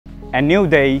A new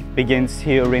day begins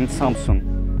here in Samsun,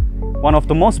 one of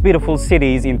the most beautiful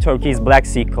cities in Turkey's Black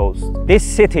Sea coast. This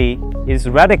city is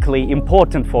radically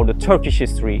important for the Turkish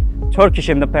history, Turkish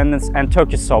independence and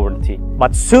Turkish sovereignty.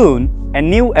 But soon, a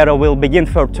new era will begin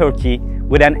for Turkey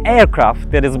with an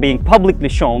aircraft that is being publicly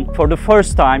shown for the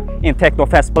first time in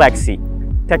TEKNOFEST Black Sea.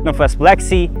 TEKNOFEST Black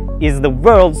Sea is the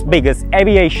world's biggest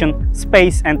aviation,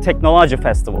 space and technology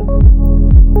festival.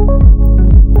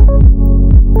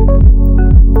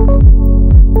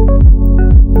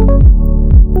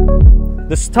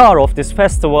 The star of this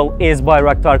festival is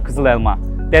Bayraktar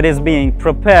KIZILELMA, that is being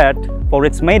prepared for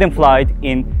its maiden flight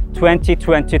in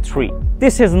 2023.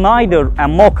 This is neither a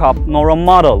mock-up nor a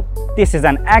model. This is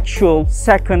an actual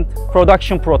second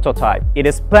production prototype. It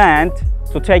is planned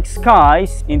to take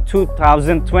skies in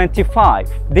 2025.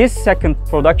 This second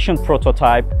production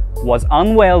prototype was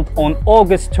unveiled on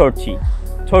August 30,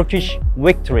 Turkish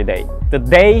Victory Day, the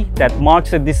day that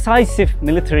marks a decisive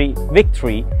military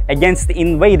victory against the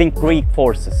invading Greek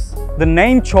forces. The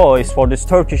name choice for this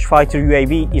Turkish fighter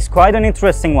UAV is quite an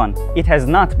interesting one. It has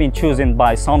not been chosen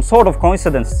by some sort of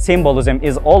coincidence. Symbolism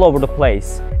is all over the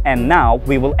place. And now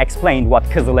we will explain what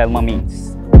KIZILELMA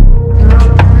means.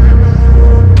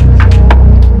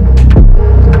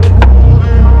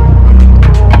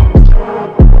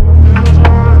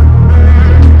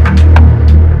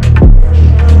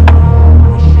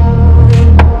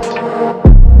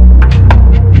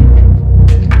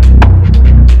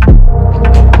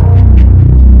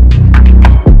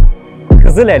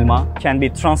 KIZILELMA can be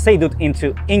translated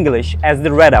into English as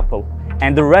the red apple,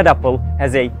 and the red apple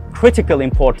has a critical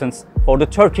importance for the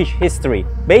Turkish history.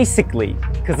 Basically,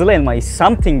 KIZILELMA is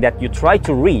something that you try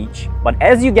to reach, but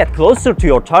as you get closer to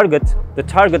your target, the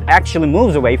target actually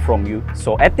moves away from you.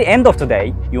 So at the end of the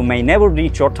day, you may never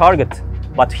reach your target.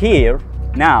 But here,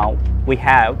 now, we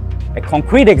have a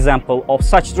concrete example of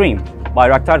such dream,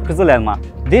 Bayraktar KIZILELMA.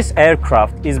 This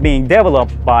aircraft is being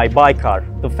developed by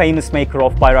Baykar, the famous maker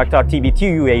of Bayraktar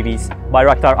TB2 UAVs,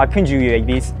 Bayraktar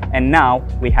UAVs, and now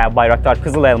we have Bayraktar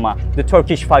KIZILELMA, the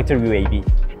Turkish fighter UAV.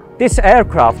 This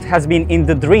aircraft has been in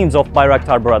the dreams of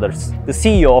Bayraktar brothers, the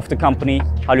CEO of the company,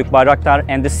 Haluk Bayraktar,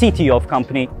 and the CTO of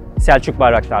company, Selçuk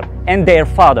Bayraktar, and their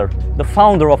father, the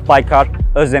founder of Baykar,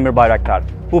 Özdemir Bayraktar,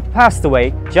 who passed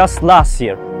away just last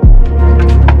year.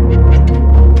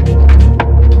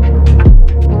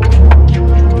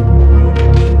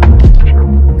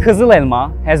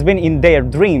 KIZILELMA has been in their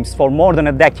dreams for more than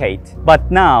a decade, but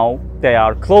now they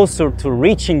are closer to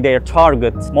reaching their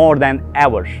target more than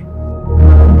ever.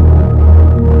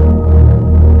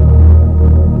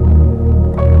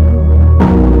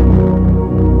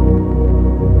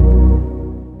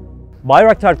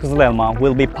 Bayraktar KIZILELMA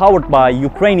will be powered by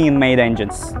Ukrainian-made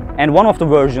engines, and one of the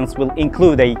versions will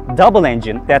include a double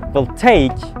engine that will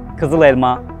take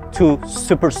KIZILELMA to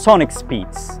supersonic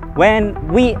speeds. When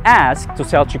we asked to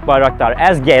Selçuk Bayraktar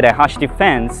as gdh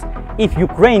defense if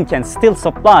Ukraine can still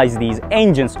supply these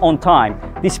engines on time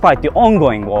despite the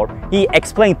ongoing war, he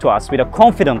explained to us with a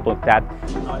confident look that,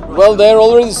 well, they're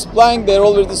already supplying, they're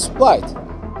already supplied.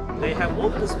 They have all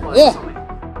the supplies.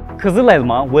 Yeah.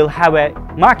 KIZILELMA will have a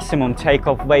maximum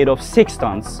takeoff weight of 6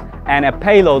 tons and a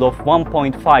payload of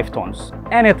 1.5 tons.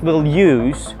 And it will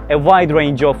use a wide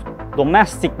range of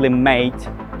domestically made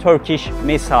Turkish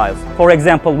missiles. For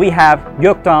example, we have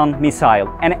Göktaş missile,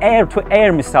 an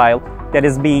air-to-air missile that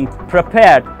is being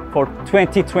prepared for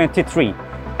 2023.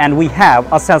 And we have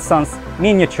Aselsan's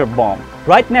miniature bomb.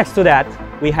 Right next to that,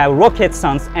 we have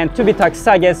Roketsan's and TÜBİTAK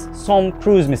SAGE's SOM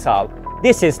cruise missile.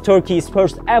 This is Turkey's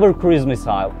first ever cruise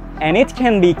missile, and it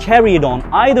can be carried on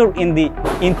either in the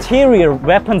interior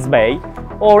weapons bay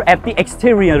or at the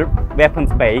exterior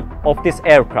weapons bay of this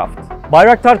aircraft.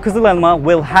 Bayraktar KIZILELMA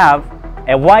will have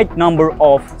a wide number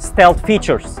of stealth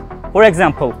features. For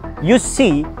example, you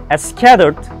see a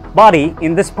scattered body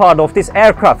in this part of this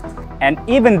aircraft, and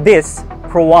even this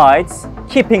provides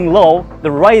keeping low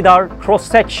the radar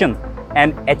cross-section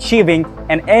and achieving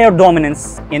an air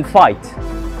dominance in fight.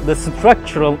 The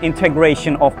structural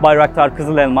integration of Bayraktar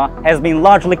KIZILELMA has been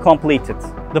largely completed.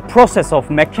 The process of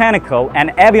mechanical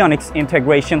and avionics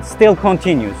integration still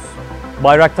continues.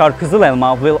 Bayraktar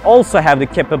KIZILELMA will also have the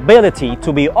capability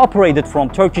to be operated from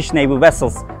Turkish Navy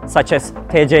vessels such as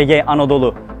TCG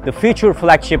Anadolu, the future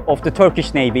flagship of the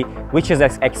Turkish Navy, which is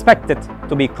expected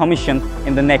to be commissioned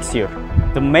in the next year.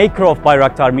 The maker of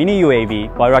Bayraktar Mini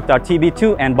UAV, Bayraktar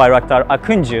TB2 and Bayraktar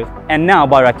Akıncı, and now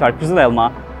Bayraktar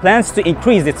KIZILELMA, plans to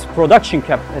increase its production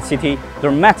capacity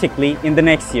dramatically in the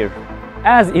next year.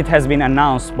 As it has been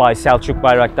announced by Selçuk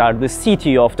Bayraktar, the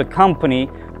CTO of the company,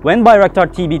 when Bayraktar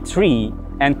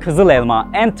TB3 and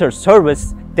KIZILELMA enter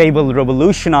service, They will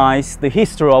revolutionize the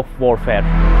history of warfare.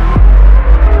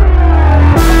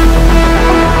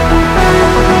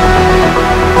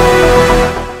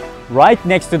 Right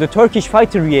next to the Turkish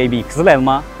fighter UAV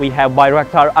KIZILELMA, we have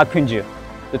Bayraktar TB2,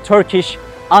 the Turkish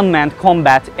unmanned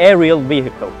combat aerial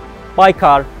vehicle.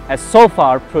 Baykar has so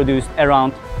far produced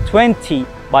around 20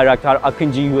 Bayraktar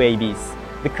TB2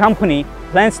 UAVs. The company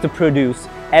plans to produce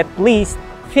at least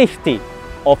 50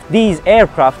 of these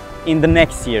aircraft in the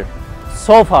next year.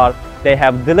 So far, they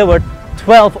have delivered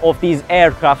 12 of these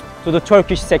aircraft to the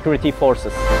Turkish security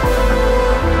forces.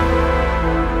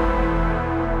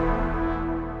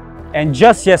 And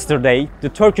just yesterday, the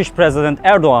Turkish President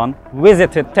Erdogan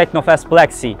visited TEKNOFEST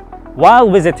Black Sea. While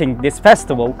visiting this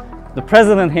festival, the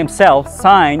President himself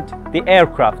signed the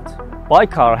aircraft.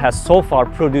 Baykar has so far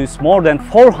produced more than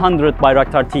 400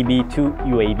 Bayraktar TB2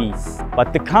 UAVs.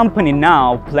 But the company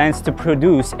now plans to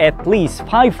produce at least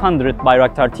 500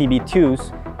 Bayraktar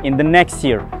TB2s in the next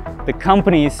year. The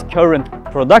company's current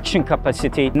production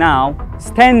capacity now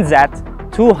stands at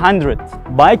 200.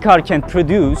 Baykar can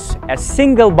produce a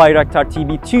single Bayraktar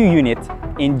TB2 unit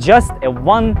in just a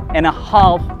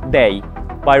 1.5 day.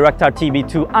 Bayraktar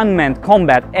TB2 unmanned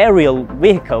combat aerial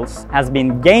vehicles has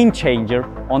been game changer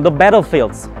on the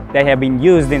battlefields. They have been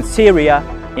used in Syria,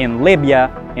 in Libya,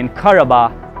 in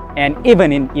Karabakh, and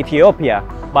even in Ethiopia.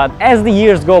 But as the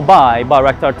years go by,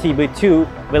 Bayraktar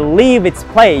TB2 will leave its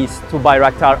place to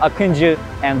Bayraktar TB2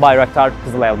 and Bayraktar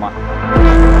KIZILELMA.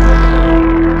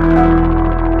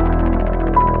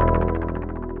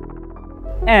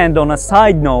 And on a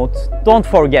side note, don't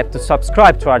forget to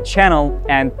subscribe to our channel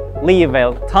and leave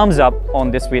a thumbs up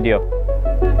on this video.